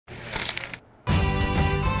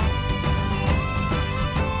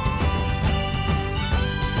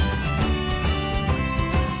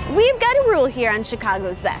rule here on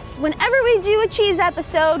Chicago's Best. Whenever we do a cheese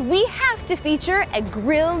episode, we have to feature a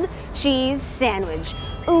grilled cheese sandwich.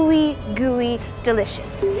 Ooey gooey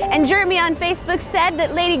delicious. And Jeremy on Facebook said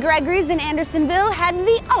that Lady Gregory's in Andersonville had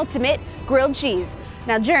the ultimate grilled cheese.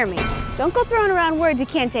 Now Jeremy, don't go throwing around words you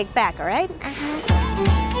can't take back, all right?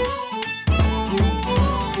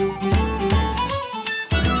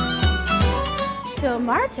 So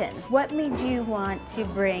Martin, what made you want to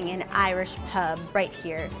bring an Irish pub right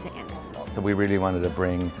here to Andersonville? So we really wanted to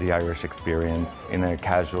bring the Irish experience in a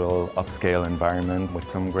casual, upscale environment with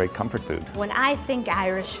some great comfort food. When I think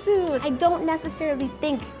Irish food, I don't necessarily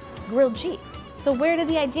think grilled cheese. So where did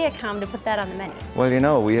the idea come to put that on the menu? Well, you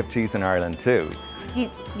know, we have cheese in Ireland too.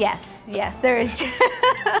 Yes, there is.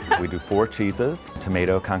 We do 4 cheeses,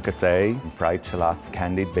 tomato concassé, fried shallots,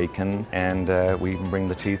 candied bacon, and we even bring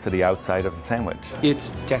the cheese to the outside of the sandwich.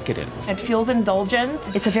 It's decadent. It feels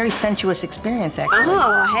indulgent. It's a very sensuous experience, actually.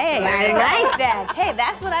 Oh, hey, I like that. Hey,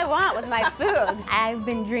 that's what I want with my food. I've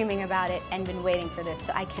been dreaming about it and been waiting for this,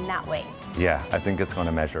 so I cannot wait. Yeah, I think it's going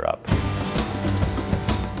to measure up.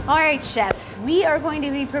 All right, chef, we are going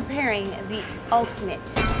to be preparing the ultimate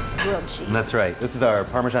grilled cheese. That's right. This is our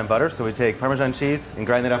Parmesan butter. So we take Parmesan cheese and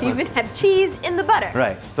grind it up. You even have cheese in the butter.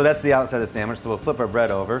 Right. So that's the outside of the sandwich. So we'll flip our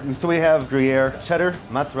bread over. So we have Gruyere, cheddar,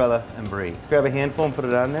 mozzarella, and brie. Let's grab a handful and put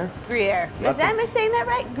it on there. Gruyere. Am I saying that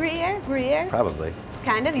right? Gruyere? Probably.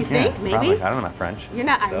 Kind of, you think? Maybe? Probably. I don't know my French. You're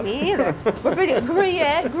not, so. Me either. We're pretty,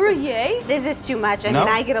 Gruyere. This is too much. I mean,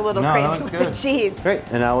 I get a little crazy with the cheese. Great.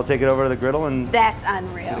 And now we'll take it over to the griddle and that's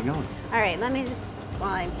unreal. get it going. All right, let me just,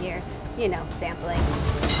 while I'm here, you know, sampling.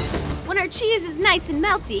 When our cheese is nice and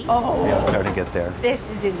melty. Oh. See how it's starting to get there. This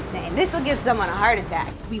is insane. This will give someone a heart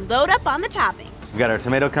attack. We load up on the toppings. We got our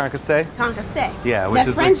tomato concassé. Concassé. Yeah, is which that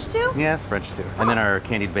is French too? Yeah, it's French too. And then our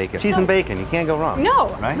candied bacon. Cheese and bacon, you can't go wrong. No,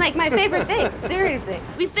 right? Like my favorite thing, seriously.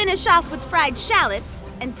 We finish off with fried shallots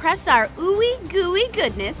and press our ooey gooey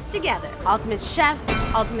goodness together. Ultimate chef,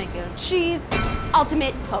 ultimate grilled cheese,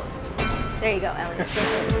 ultimate host. There you go, Elliot.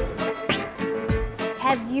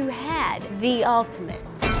 Have you had the ultimate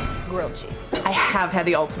grilled cheese? I have had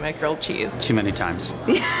the ultimate grilled cheese. Too many times.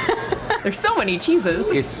 There's so many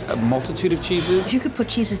cheeses. It's a multitude of cheeses. You could put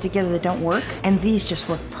cheeses together that don't work, and these just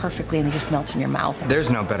work perfectly, and they just melt in your mouth.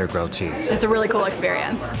 There's no better grilled cheese. It's a really cool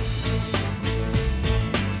experience.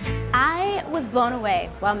 I was blown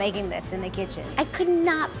away while making this in the kitchen. I could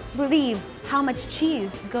not believe how much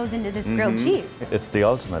cheese goes into this grilled cheese. It's the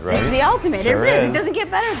ultimate, right? It's the ultimate. Sure It really is. doesn't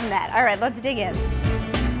get better than that. All right, let's dig in.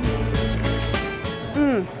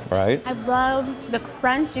 Right? I love the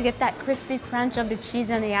crunch. You get that crispy crunch of the cheese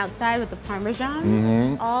on the outside with the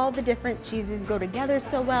Parmesan. All the different cheeses go together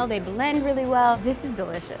so well. They blend really well. This is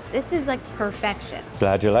delicious. This is like perfection.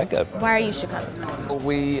 Glad you like it. Why are you Chicago's Best?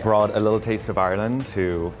 We brought a little taste of Ireland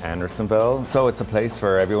to Andersonville, so it's a place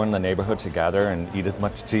for everyone in the neighborhood to gather and eat as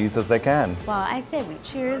much cheese as they can. Well, I say we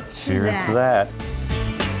cheers. Cheers to that.